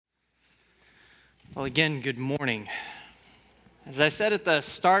Well, again, good morning. As I said at the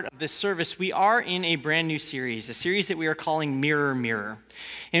start of this service, we are in a brand new series, a series that we are calling Mirror, Mirror,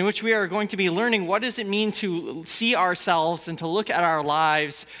 in which we are going to be learning what does it mean to see ourselves and to look at our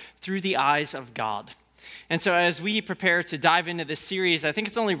lives through the eyes of God. And so as we prepare to dive into this series, I think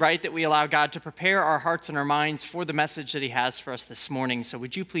it's only right that we allow God to prepare our hearts and our minds for the message that He has for us this morning. So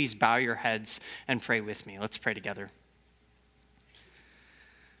would you please bow your heads and pray with me? Let's pray together.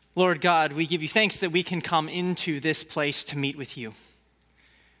 Lord God, we give you thanks that we can come into this place to meet with you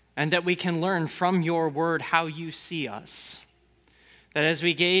and that we can learn from your word how you see us. That as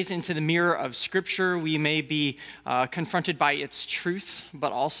we gaze into the mirror of Scripture, we may be confronted by its truth,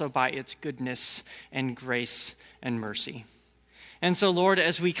 but also by its goodness and grace and mercy. And so, Lord,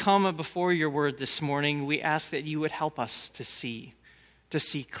 as we come before your word this morning, we ask that you would help us to see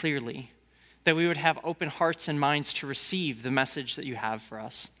clearly, that we would have open hearts and minds to receive the message that you have for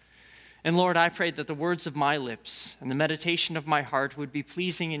us. And Lord, I pray that the words of my lips and the meditation of my heart would be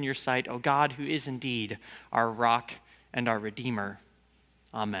pleasing in your sight, O God, who is indeed our rock and our Redeemer.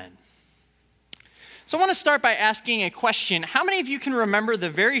 Amen. So I want to start by asking a question. How many of you can remember the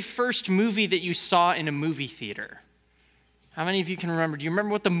very first movie that you saw in a movie theater? How many of you can remember? Do you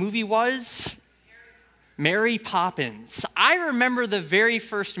remember what the movie was? Mary Poppins. I remember the very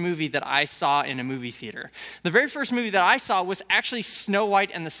first movie that I saw in a movie theater. The very first movie that I saw was actually Snow White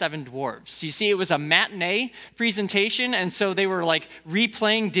and the Seven Dwarfs. You see, it was a matinee presentation, and so they were like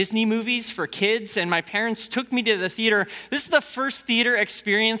replaying Disney movies for kids, and my parents took me to the theater. This is the first theater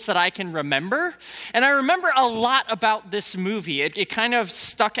experience that I can remember, and I remember a lot about this movie. It kind of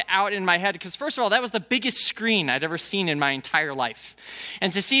stuck out in my head, because first of all, that was the biggest screen I'd ever seen in my entire life.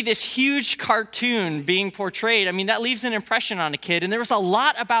 And to see this huge cartoon being portrayed, I mean, that leaves an impression on a kid. And there was a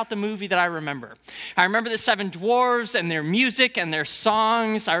lot about the movie that I remember. I remember the Seven Dwarfs and their music and their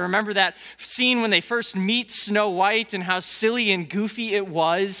songs. I remember that scene when they first meet Snow White and how silly and goofy it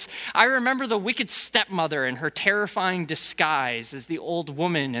was. I remember the wicked stepmother and her terrifying disguise as the old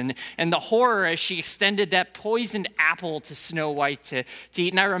woman and the horror as she extended that poisoned apple to Snow White to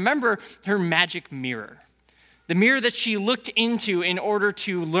eat. And I remember her magic mirror, the mirror that she looked into in order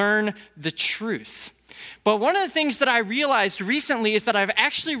to learn the truth. But one of the things that I realized recently is that I've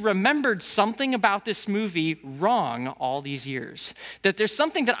actually remembered something about this movie wrong all these years. That there's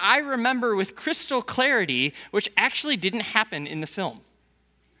something that I remember with crystal clarity which actually didn't happen in the film.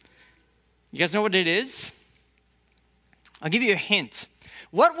 You guys know what it is? I'll give you a hint.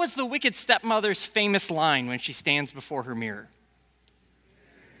 What was the wicked stepmother's famous line when she stands before her mirror?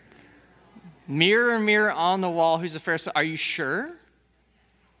 Mirror, mirror on the wall, who's the fairest? Are you sure?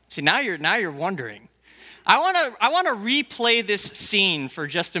 See, now you're wondering. I want to replay this scene for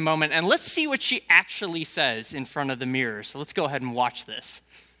just a moment, and let's see what she actually says in front of the mirror. So let's go ahead and watch this.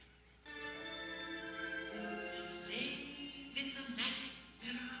 Slave in the magic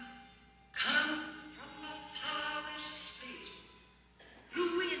mirror, come from the farthest space.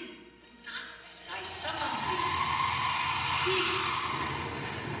 Blue wind and darkness, I summon thee. Speak.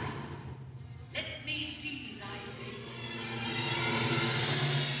 Let me see thy face.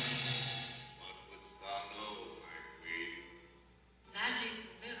 What wouldst thou know, my queen? Magic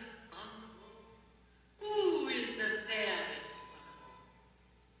mirror on the wall. Who is the fairest of all?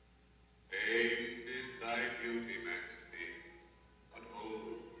 Famed is thy beauty, majesty. But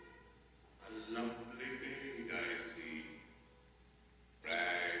hold, a lovely maid I see.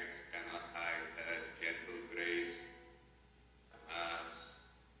 Rags cannot hide her gentle grace. Alas,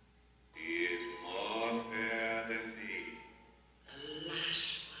 she is more fair than thee.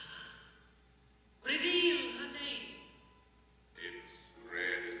 Alas, reveal her name. It's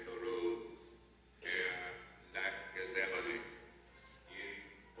red as the rose, hair black as ebony, skin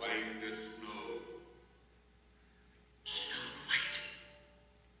white as snow. Snow White.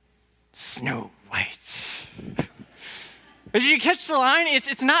 Snow White. Did you catch the line?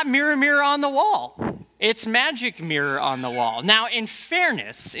 It's not mirror, mirror on the wall. It's magic mirror on the wall. Now, in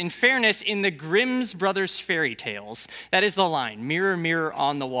fairness, in the Grimm's Brothers fairy tales, that is the line, mirror, mirror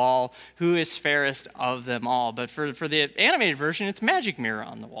on the wall, who is fairest of them all? But for the animated version, it's magic mirror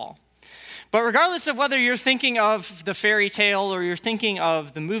on the wall. But regardless of whether you're thinking of the fairy tale or you're thinking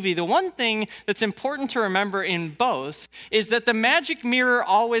of the movie, the one thing that's important to remember in both is that the magic mirror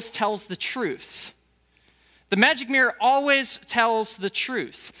always tells the truth. The magic mirror always tells the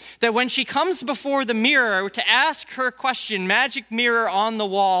truth. That when she comes before the mirror to ask her question, magic mirror on the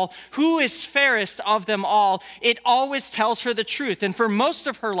wall, who is fairest of them all, it always tells her the truth. And for most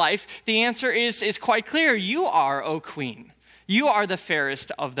of her life, the answer is quite clear. You are, O queen. You are the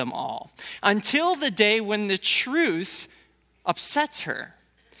fairest of them all. Until the day when the truth upsets her.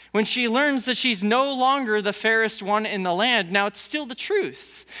 when she learns that she's no longer the fairest one in the land. Now, it's still the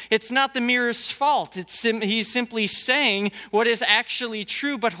truth. It's not the mirror's fault. He's simply saying what is actually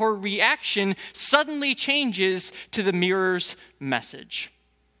true, but her reaction suddenly changes to the mirror's message.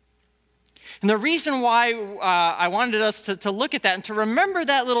 And the reason why I wanted us to look at that and to remember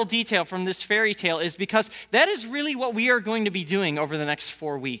that little detail from this fairy tale is because that is really what we are going to be doing over the next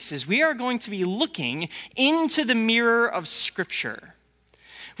 4 weeks, is we are going to be looking into the mirror of Scripture.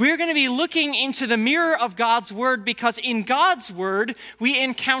 We're going to be looking into the mirror of God's word because in God's word, we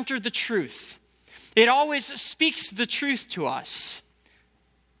encounter the truth. It always speaks the truth to us.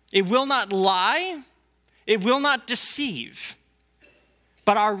 It will not lie. It will not deceive.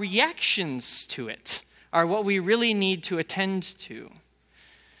 But our reactions to it are what we really need to attend to.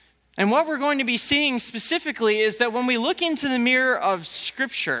 And what we're going to be seeing specifically is that when we look into the mirror of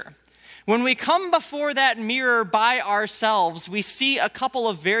Scripture, when we come before that mirror by ourselves, we see a couple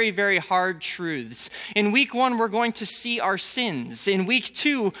of very, very hard truths. In week 1, we're going to see our sins. In week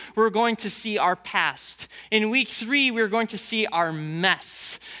 2, we're going to see our past. In week 3, we're going to see our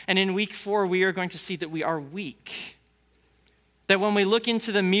mess. And in week 4, we are going to see that we are weak. That when we look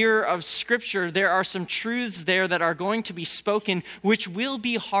into the mirror of Scripture, there are some truths there that are going to be spoken, which will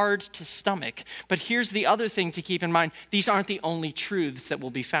be hard to stomach. But here's the other thing to keep in mind. These aren't the only truths that will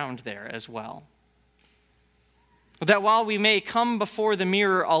be found there as well. That while we may come before the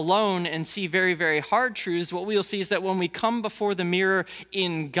mirror alone and see very, very hard truths, what we'll see is that when we come before the mirror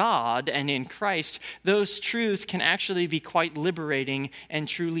in God and in Christ, those truths can actually be quite liberating and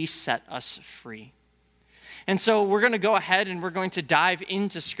truly set us free. And so we're going to go ahead and we're going to dive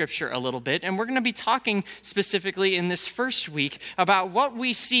into Scripture a little bit. And we're going to be talking specifically in this first week about what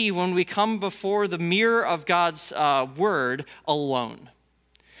we see when we come before the mirror of God's word alone.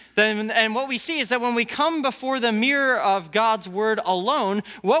 And what we see is that when we come before the mirror of God's word alone,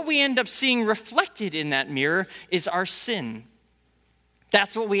 what we end up seeing reflected in that mirror is our sin.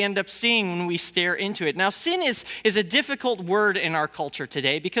 That's what we end up seeing when we stare into it. Now, sin is a difficult word in our culture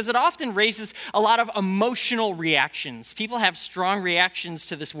today because it often raises a lot of emotional reactions. People have strong reactions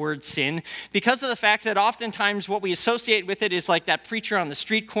to this word sin because of the fact that oftentimes what we associate with it is like that preacher on the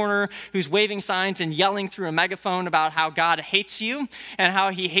street corner who's waving signs and yelling through a megaphone about how God hates you and how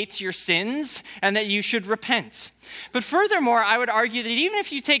he hates your sins and that you should repent. But furthermore, I would argue that even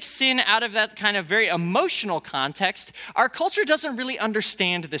if you take sin out of that kind of very emotional context, our culture doesn't really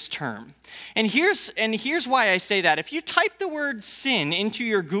understand this term. And here's why I say that. If you type the word sin into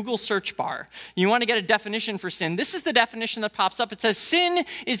your Google search bar, you want to get a definition for sin, this is the definition that pops up. It says, sin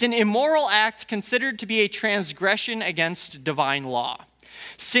is an immoral act considered to be a transgression against divine law.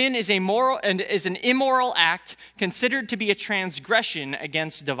 Sin is an immoral act considered to be a transgression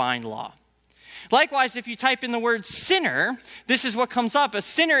against divine law. Likewise, if you type in the word sinner, this is what comes up. A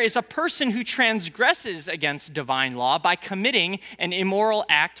sinner is a person who transgresses against divine law by committing an immoral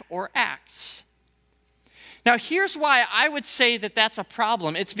act or acts. Now, here's why I would say that that's a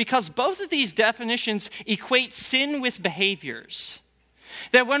problem. It's because both of these definitions equate sin with behaviors.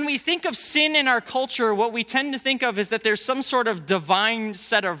 That when we think of sin in our culture, what we tend to think of is that there's some sort of divine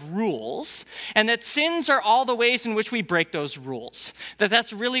set of rules, and that sins are all the ways in which we break those rules.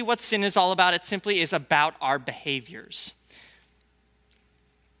 That's really what sin is all about. It simply is about our behaviors.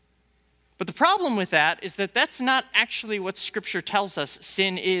 But the problem with that is that that's not actually what Scripture tells us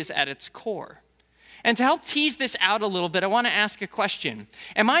sin is at its core. And to help tease this out a little bit, I want to ask a question.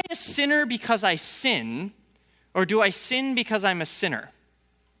 Am I a sinner because I sin, or do I sin because I'm a sinner?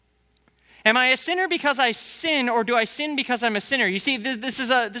 Am I a sinner because I sin, or do I sin because I'm a sinner? You see, this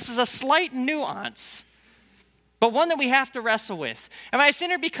is a slight nuance, but one that we have to wrestle with. Am I a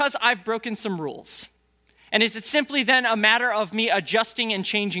sinner because I've broken some rules? And is it simply then a matter of me adjusting and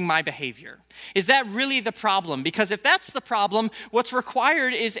changing my behavior? Is that really the problem? Because if that's the problem, what's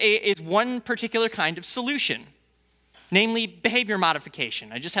required is one particular kind of solution. Namely, behavior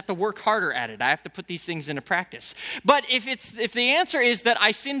modification. I just have to work harder at it. I have to put these things into practice. But if the answer is that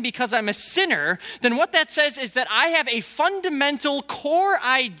I sin because I'm a sinner, then what that says is that I have a fundamental core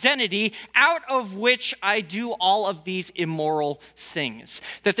identity out of which I do all of these immoral things.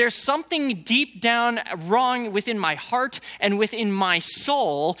 That there's something deep down wrong within my heart and within my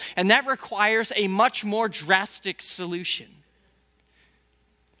soul, and that requires a much more drastic solution.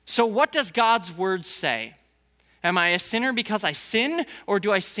 So what does God's word say? Am I a sinner because I sin, or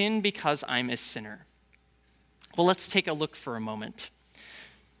do I sin because I'm a sinner? Well, let's take a look for a moment.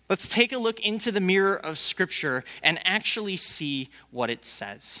 Let's take a look into the mirror of Scripture and actually see what it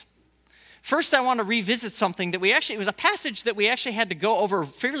says. First, I want to revisit something that it was a passage that we actually had to go over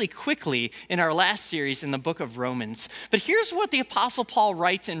fairly quickly in our last series in the book of Romans. But here's what the Apostle Paul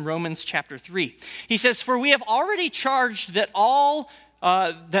writes in Romans chapter 3. He says, "For we have already charged that all,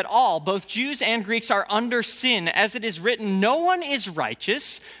 both Jews and Greeks, are under sin. As it is written, no one is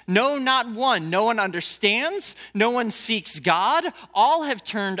righteous, no, not one. No one understands, no one seeks God. All have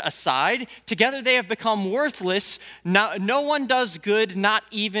turned aside. Together they have become worthless. No one does good, not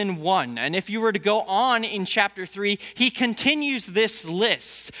even one." And if you were to go on in chapter 3, he continues this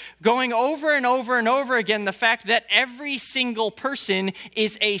list, going over and over and over again the fact that every single person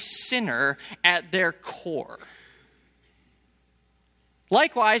is a sinner at their core.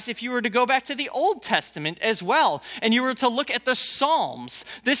 Likewise, if you were to go back to the Old Testament as well, and you were to look at the Psalms,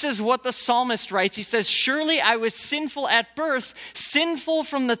 this is what the psalmist writes. He says, "Surely I was sinful at birth, sinful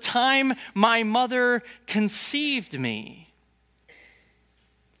from the time my mother conceived me."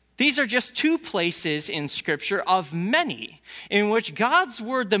 These are just two places in Scripture of many in which God's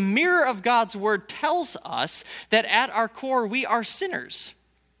Word, the mirror of God's Word, tells us that at our core we are sinners.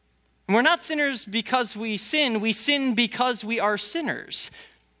 And we're not sinners because we sin because we are sinners.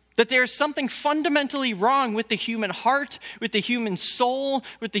 That there's something fundamentally wrong with the human heart, with the human soul,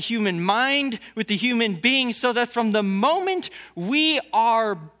 with the human mind, with the human being, so that from the moment we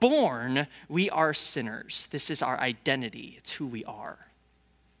are born, we are sinners. This is our identity. It's who we are.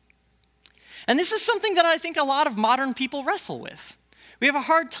 And this is something that I think a lot of modern people wrestle with. We have a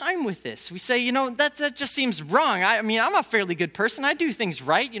hard time with this. We say, that just seems wrong. I'm a fairly good person. I do things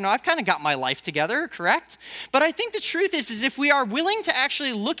right. I've kind of got my life together, correct? But I think the truth is if we are willing to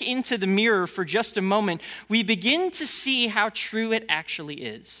actually look into the mirror for just a moment, we begin to see how true it actually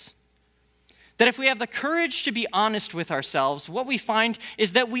is. That if we have the courage to be honest with ourselves, what we find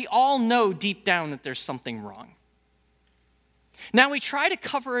is that we all know deep down that there's something wrong. Now we try to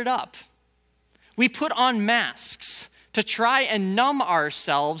cover it up. We put on masks to try and numb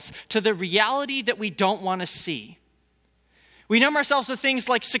ourselves to the reality that we don't want to see. We numb ourselves with things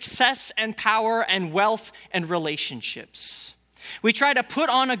like success and power and wealth and relationships. We try to put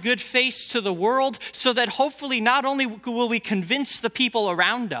on a good face to the world so that hopefully not only will we convince the people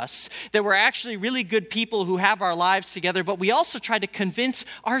around us that we're actually really good people who have our lives together, but we also try to convince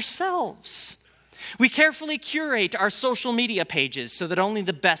ourselves. We carefully curate our social media pages so that only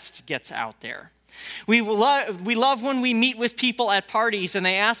the best gets out there. We love when we meet with people at parties and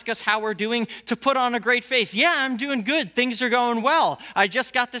they ask us how we're doing to put on a great face. Yeah, I'm doing good. Things are going well. I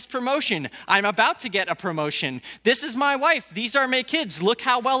just got this promotion. I'm about to get a promotion. This is my wife. These are my kids. Look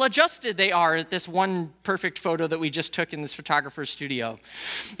how well adjusted they are at this one perfect photo that we just took in this photographer's studio.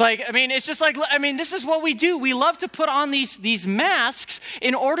 This is what we do. We love to put on these masks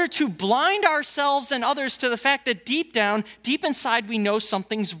in order to blind ourselves and others to the fact that deep inside, we know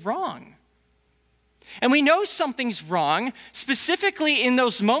something's wrong. And we know something's wrong, specifically in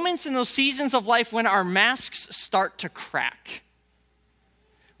those moments, in those seasons of life when our masks start to crack.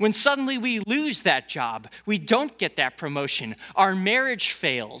 When suddenly we lose that job, we don't get that promotion, our marriage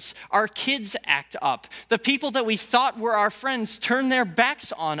fails, our kids act up, the people that we thought were our friends turn their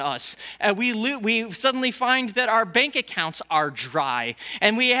backs on us, and we suddenly find that our bank accounts are dry,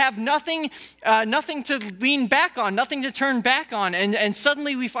 and we have nothing to lean back on, nothing to turn back on, and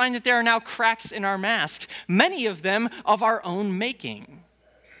suddenly we find that there are now cracks in our mask, many of them of our own making.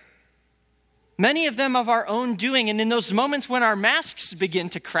 Many of them of our own doing, and in those moments when our masks begin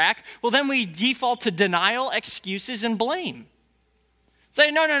to crack, well, then we default to denial, excuses, and blame. Say,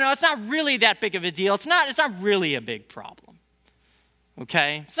 no, it's not really that big of a deal. It's not really a big problem.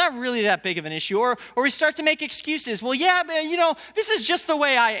 Okay? It's not really that big of an issue. Or we start to make excuses. Well, yeah, but, this is just the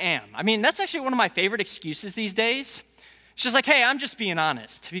way I am. That's actually one of my favorite excuses these days. It's just like, hey, I'm just being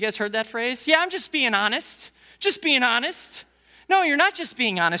honest. Have you guys heard that phrase? Yeah, I'm just being honest. Just being honest. No, you're not just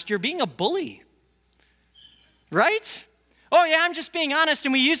being honest. You're being a bully. Right? Oh yeah, I'm just being honest,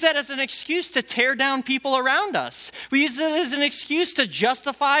 and we use that as an excuse to tear down people around us. We use it as an excuse to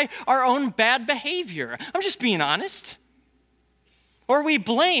justify our own bad behavior. I'm just being honest. Or we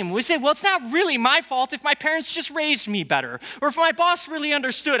blame. We say, well, it's not really my fault if my parents just raised me better, or if my boss really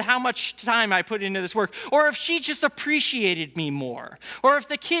understood how much time I put into this work, or if she just appreciated me more, or if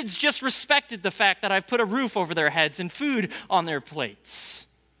the kids just respected the fact that I've put a roof over their heads and food on their plates.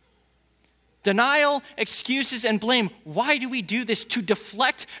 Denial, excuses, and blame. Why do we do this? To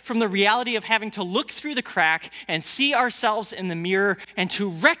deflect from the reality of having to look through the crack and see ourselves in the mirror and to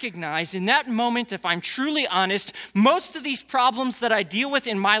recognize in that moment, if I'm truly honest, most of these problems that I deal with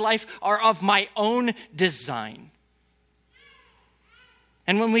in my life are of my own design.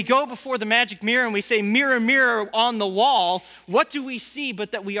 And when we go before the magic mirror and we say, mirror, mirror on the wall, what do we see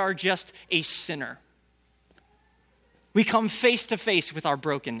but that we are just a sinner? We come face to face with our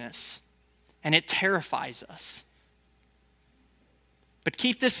brokenness, and it terrifies us. But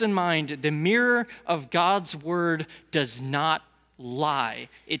keep this in mind, the mirror of God's word does not lie.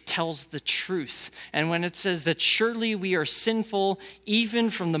 It tells the truth. And when it says that surely we are sinful even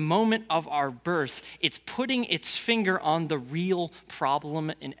from the moment of our birth, it's putting its finger on the real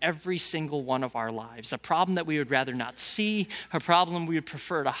problem in every single one of our lives. A problem that we would rather not see, a problem we would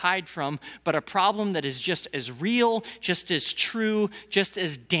prefer to hide from, but a problem that is just as real, just as true, just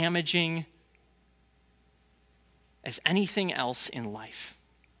as damaging as anything else in life.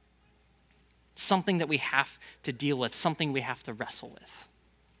 Something that we have to deal with, something we have to wrestle with.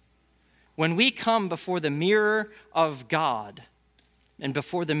 When we come before the mirror of God and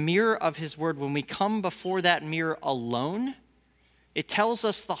before the mirror of his word, when we come before that mirror alone, it tells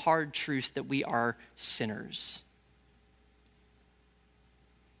us the hard truth that we are sinners.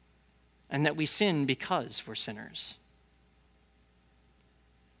 And that we sin because we're sinners.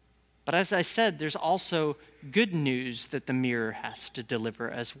 But as I said, there's also good news that the mirror has to deliver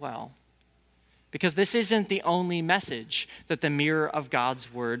as well. Because this isn't the only message that the mirror of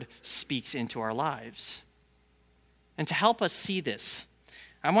God's word speaks into our lives. And to help us see this,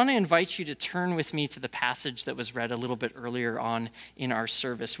 I want to invite you to turn with me to the passage that was read a little bit earlier on in our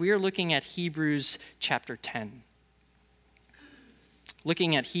service. We are looking at Hebrews chapter 10.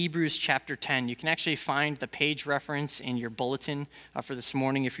 Looking at Hebrews chapter 10, you can actually find the page reference in your bulletin for this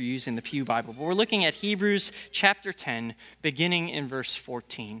morning if you're using the Pew Bible. But we're looking at Hebrews chapter 10, beginning in verse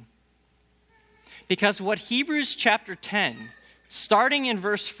 14. Because what Hebrews chapter 10, starting in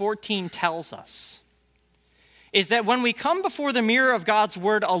verse 14, tells us is that when we come before the mirror of God's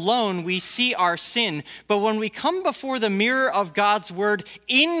word alone, we see our sin. But when we come before the mirror of God's word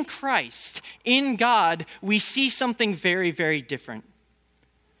in Christ, in God, we see something very, very different.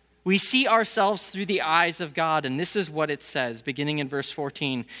 We see ourselves through the eyes of God, and this is what it says, beginning in verse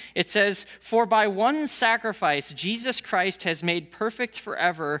 14. It says, "For by one sacrifice Jesus Christ has made perfect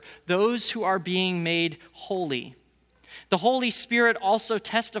forever those who are being made holy. The Holy Spirit also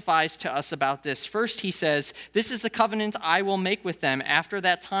testifies to us about this. First, he says, 'This is the covenant I will make with them after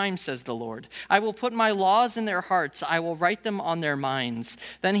that time,' says the Lord. 'I will put my laws in their hearts. I will write them on their minds.'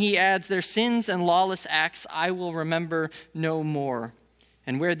 Then he adds, 'Their sins and lawless acts I will remember no more.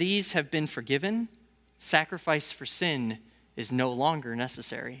 And where these have been forgiven, sacrifice for sin is no longer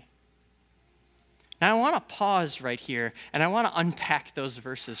necessary.'" Now I want to pause right here, and I want to unpack those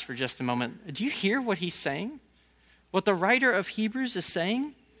verses for just a moment. Do you hear what he's saying? What the writer of Hebrews is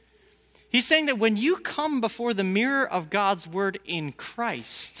saying? He's saying that when you come before the mirror of God's word in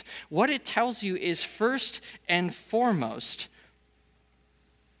Christ, what it tells you is first and foremost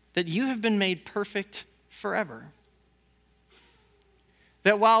that you have been made perfect forever.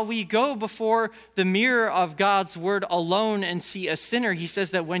 That while we go before the mirror of God's word alone and see a sinner, he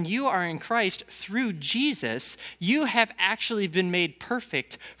says that when you are in Christ through Jesus, you have actually been made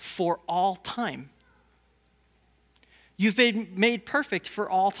perfect for all time. You've been made perfect for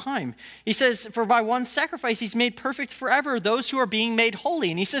all time. He says, for by one sacrifice, he's made perfect forever those who are being made holy.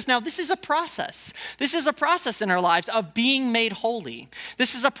 And he says, now this is a process. This is a process in our lives of being made holy.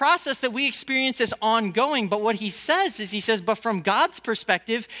 This is a process that we experience as ongoing. But what he says is, but from God's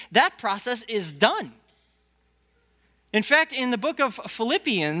perspective, that process is done. In fact, in the book of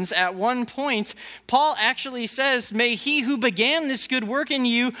Philippians, at one point, Paul actually says, "May he who began this good work in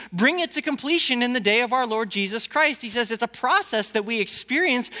you bring it to completion in the day of our Lord Jesus Christ." He says it's a process that we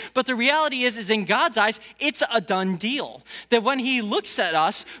experience, but the reality is in God's eyes, it's a done deal. That when he looks at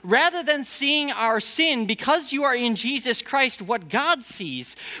us, rather than seeing our sin, because you are in Jesus Christ, what God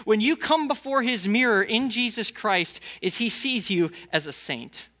sees when you come before his mirror in Jesus Christ is he sees you as a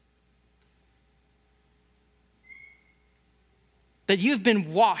saint. That you've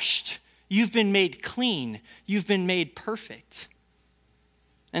been washed, you've been made clean, you've been made perfect.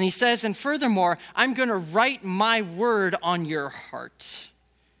 And he says, and furthermore, I'm going to write my word on your heart.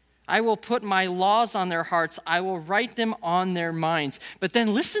 I will put my laws on their hearts. I will write them on their minds. But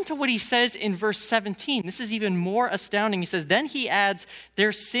then listen to what he says in verse 17. This is even more astounding. He says, then he adds,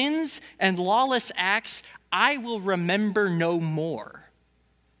 their sins and lawless acts I will remember no more.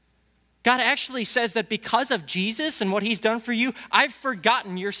 God actually says that because of Jesus and what he's done for you, I've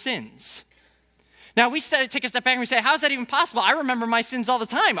forgotten your sins. Now, we take a step back and we say, how is that even possible? I remember my sins all the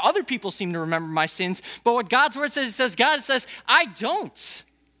time. Other people seem to remember my sins. But what God's word says, God says, I don't.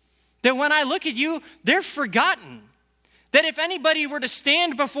 That when I look at you, they're forgotten. That if anybody were to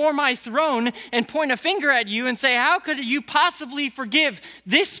stand before my throne and point a finger at you and say, how could you possibly forgive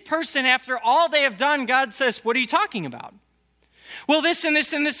this person after all they have done? God says, what are you talking about? Well, this and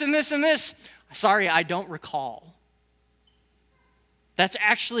this and this and this and this. Sorry, I don't recall. That's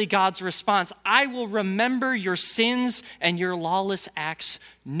actually God's response. I will remember your sins and your lawless acts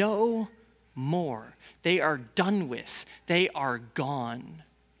no more. They are done with. They are gone.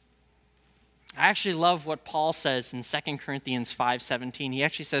 I actually love what Paul says in 2 Corinthians 5:17. He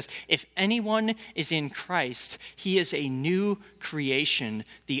actually says, if anyone is in Christ, he is a new creation.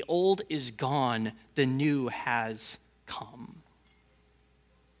 The old is gone, the new has come.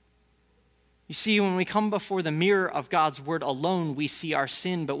 You see, when we come before the mirror of God's word alone, we see our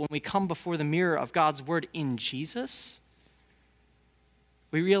sin. But when we come before the mirror of God's word in Jesus,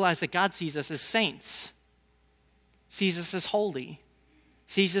 we realize that God sees us as saints, sees us as holy,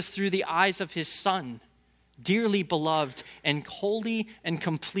 sees us through the eyes of his Son, dearly beloved and wholly and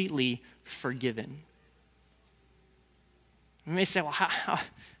completely forgiven. We may say, well, how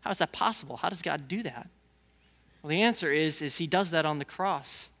is that possible? How does God do that? Well, the answer is he does that on the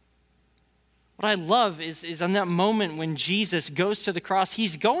cross. What I love is on that moment when Jesus goes to the cross,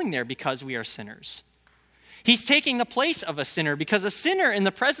 he's going there because we are sinners. He's taking the place of a sinner because a sinner in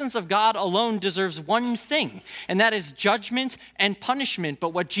the presence of God alone deserves one thing, and that is judgment and punishment.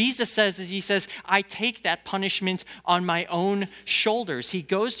 But what Jesus says is he says, I take that punishment on my own shoulders. He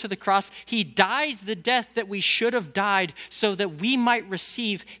goes to the cross. He dies the death that we should have died so that we might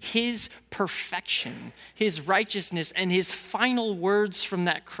receive his perfection, his righteousness, and his final words from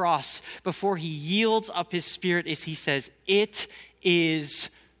that cross before he yields up his spirit is he says, it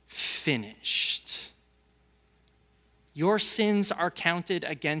is finished. Your sins are counted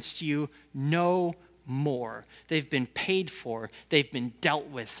against you no more. They've been paid for. They've been dealt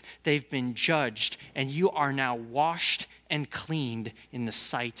with. They've been judged. And you are now washed and cleaned in the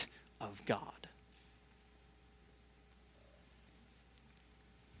sight of God.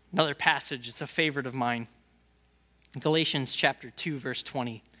 Another passage, it's a favorite of mine. Galatians chapter 2, verse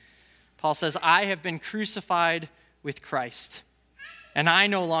 20. Paul says, I have been crucified with Christ, and I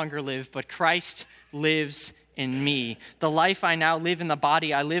no longer live, but Christ lives in me. The life I now live in the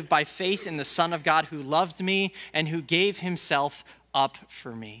body, I live by faith in the Son of God who loved me and who gave himself up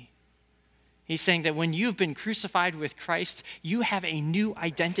for me. He's saying that when you've been crucified with Christ, you have a new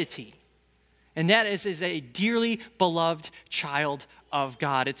identity. And that is a dearly beloved child of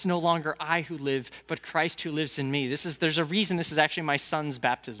God. It's no longer I who live, but Christ who lives in me. There's a reason this is actually my son's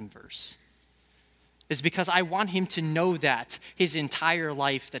baptism verse. Is because I want him to know that his entire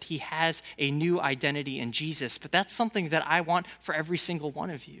life, that he has a new identity in Jesus. But that's something that I want for every single one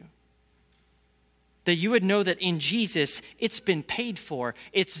of you. That you would know that in Jesus, it's been paid for,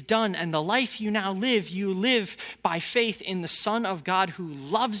 it's done, and the life you now live, you live by faith in the Son of God who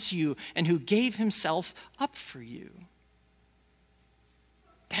loves you and who gave himself up for you.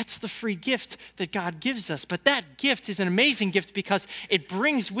 That's the free gift that God gives us. But that gift is an amazing gift because it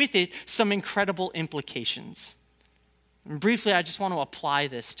brings with it some incredible implications. And briefly, I just want to apply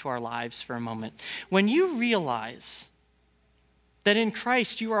this to our lives for a moment. When you realize that in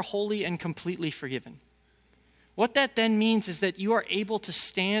Christ you are wholly and completely forgiven, what that then means is that you are able to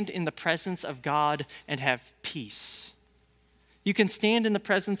stand in the presence of God and have peace. You can stand in the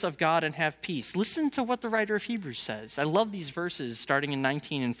presence of God and have peace. Listen to what the writer of Hebrews says. I love these verses starting in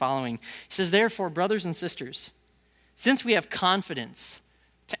 19 and following. He says, therefore, brothers and sisters, since we have confidence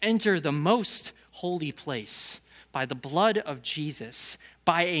to enter the most holy place by the blood of Jesus,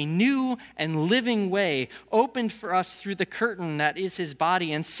 by a new and living way opened for us through the curtain that is his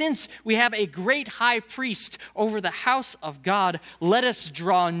body. And since we have a great high priest over the house of God, let us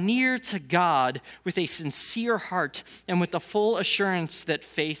draw near to God with a sincere heart and with the full assurance that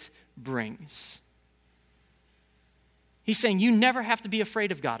faith brings. He's saying you never have to be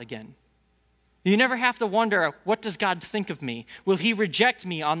afraid of God again. You never have to wonder, what does God think of me? Will he reject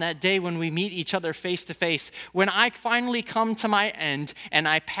me on that day when we meet each other face to face? When I finally come to my end and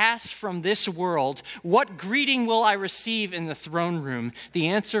I pass from this world, what greeting will I receive in the throne room? The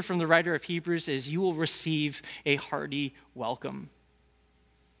answer from the writer of Hebrews is you will receive a hearty welcome.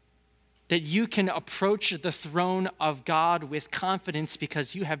 That you can approach the throne of God with confidence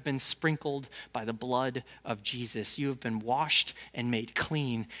because you have been sprinkled by the blood of Jesus. You have been washed and made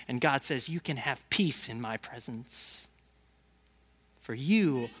clean. And God says, you can have peace in my presence. For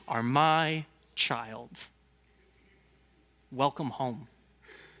you are my child. Welcome home.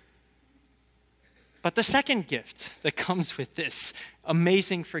 But the second gift that comes with this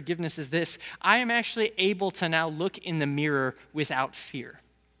amazing forgiveness is this. I am actually able to now look in the mirror without fear.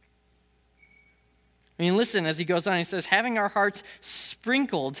 I mean, listen, as he goes on, he says, having our hearts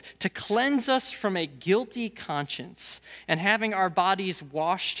sprinkled to cleanse us from a guilty conscience and having our bodies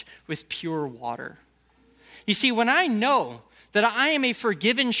washed with pure water. You see, when I know that I am a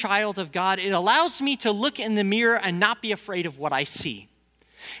forgiven child of God, it allows me to look in the mirror and not be afraid of what I see.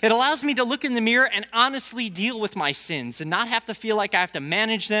 It allows me to look in the mirror and honestly deal with my sins and not have to feel like I have to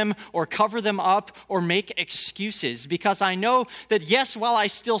manage them or cover them up or make excuses, because I know that, yes, while I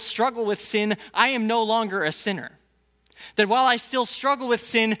still struggle with sin, I am no longer a sinner. That while I still struggle with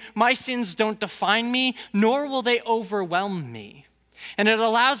sin, my sins don't define me, nor will they overwhelm me. And it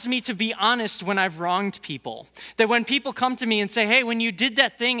allows me to be honest when I've wronged people. That when people come to me and say, hey, when you did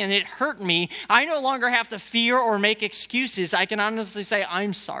that thing and it hurt me, I no longer have to fear or make excuses. I can honestly say,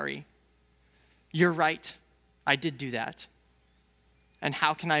 I'm sorry. You're right. I did do that. And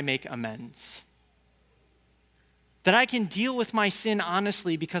how can I make amends? That I can deal with my sin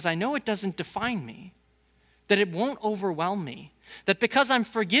honestly because I know it doesn't define me. That it won't overwhelm me. That because I'm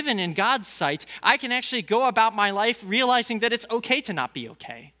forgiven in God's sight, I can actually go about my life realizing that it's okay to not be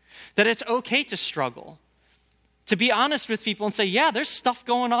okay. That it's okay to struggle. To be honest with people and say, yeah, there's stuff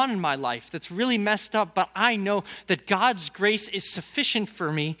going on in my life that's really messed up, but I know that God's grace is sufficient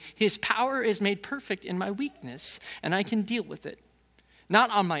for me. His power is made perfect in my weakness, and I can deal with it. Not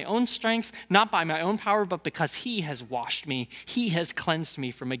on my own strength, not by my own power, but because He has washed me. He has cleansed me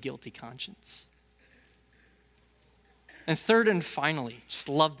from a guilty conscience. And third and finally, just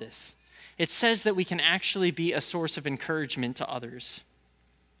love this, it says that we can actually be a source of encouragement to others.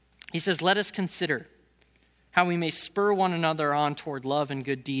 He says, let us consider how we may spur one another on toward love and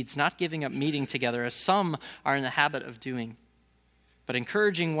good deeds, not giving up meeting together as some are in the habit of doing, but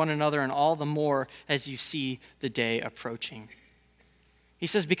encouraging one another, and all the more as you see the day approaching. He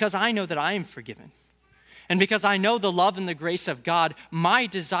says, because I know that I am forgiven, and because I know the love and the grace of God, my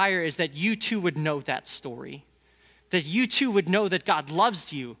desire is that you too would know that story. That you too would know that God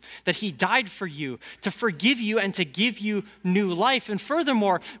loves you, that He died for you, to forgive you and to give you new life. And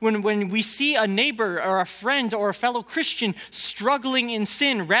furthermore, when we see a neighbor or a friend or a fellow Christian struggling in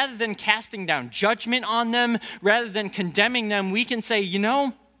sin, rather than casting down judgment on them, rather than condemning them, we can say,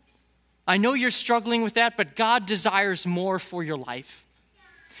 I know you're struggling with that, but God desires more for your life.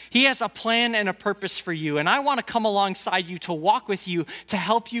 He has a plan and a purpose for you, and I want to come alongside you to walk with you to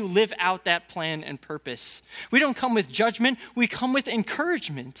help you live out that plan and purpose. We don't come with judgment, we come with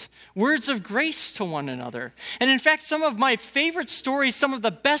encouragement, words of grace to one another. And in fact, some of my favorite stories, some of the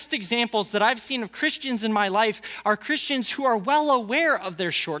best examples that I've seen of Christians in my life are Christians who are well aware of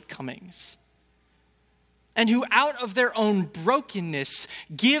their shortcomings and who out of their own brokenness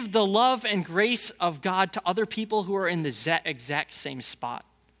give the love and grace of God to other people who are in the exact same spot.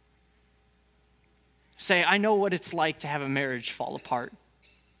 Say, I know what it's like to have a marriage fall apart.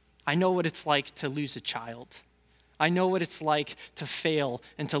 I know what it's like to lose a child. I know what it's like to fail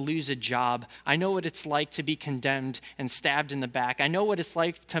and to lose a job. I know what it's like to be condemned and stabbed in the back. I know what it's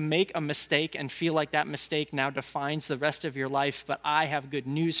like to make a mistake and feel like that mistake now defines the rest of your life, but I have good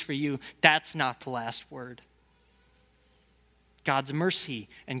news for you. That's not the last word. God's mercy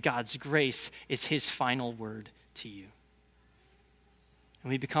and God's grace is His final word to you. And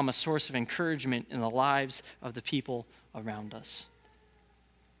we become a source of encouragement in the lives of the people around us.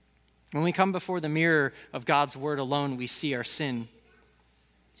 When we come before the mirror of God's word alone, we see our sin.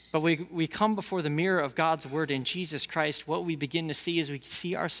 But we come before the mirror of God's word in Jesus Christ, what we begin to see is we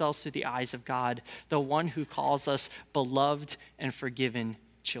see ourselves through the eyes of God, the one who calls us beloved and forgiven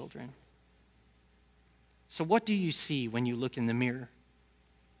children. So what do you see when you look in the mirror?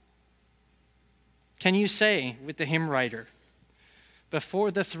 Can you say with the hymn writer,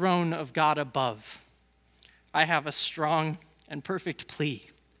 before the throne of God above, I have a strong and perfect plea,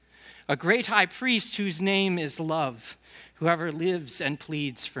 a great high priest whose name is love, whoever lives and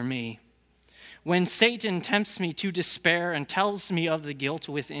pleads for me. When Satan tempts me to despair and tells me of the guilt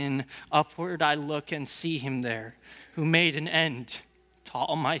within, upward I look and see him there, who made an end to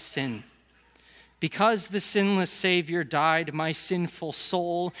all my sin. Because the sinless Savior died, my sinful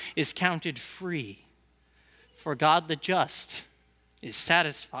soul is counted free. For God the just is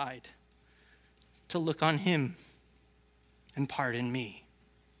satisfied to look on him and pardon me.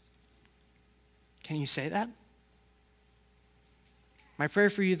 Can you say that? My prayer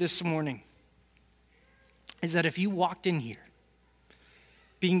for you this morning is that if you walked in here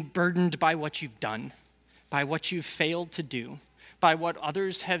being burdened by what you've done, by what you've failed to do, by what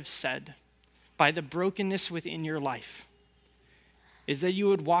others have said, by the brokenness within your life, is that you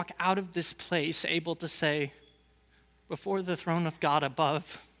would walk out of this place able to say, before the throne of God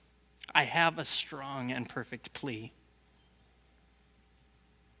above, I have a strong and perfect plea.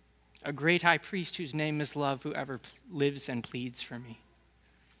 a great high priest whose name is love, who ever lives and pleads for me.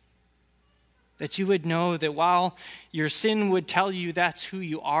 That you would know that while your sin would tell you that's who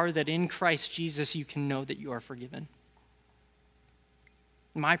you are, that in Christ Jesus you can know that you are forgiven.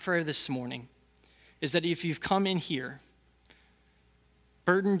 My prayer this morning is that if you've come in here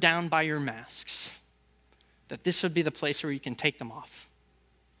burdened down by your masks, that this would be the place where you can take them off.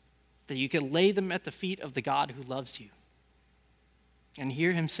 That you can lay them at the feet of the God who loves you and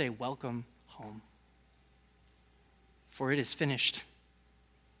hear him say, welcome home. For it is finished.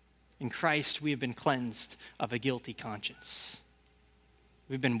 In Christ, we have been cleansed of a guilty conscience.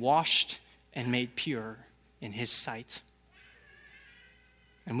 We've been washed and made pure in his sight.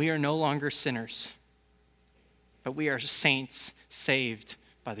 And we are no longer sinners, but we are saints saved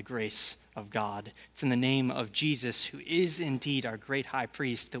by the grace of God. It's in the name of Jesus, who is indeed our great high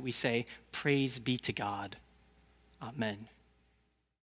priest, that we say, praise be to God. Amen.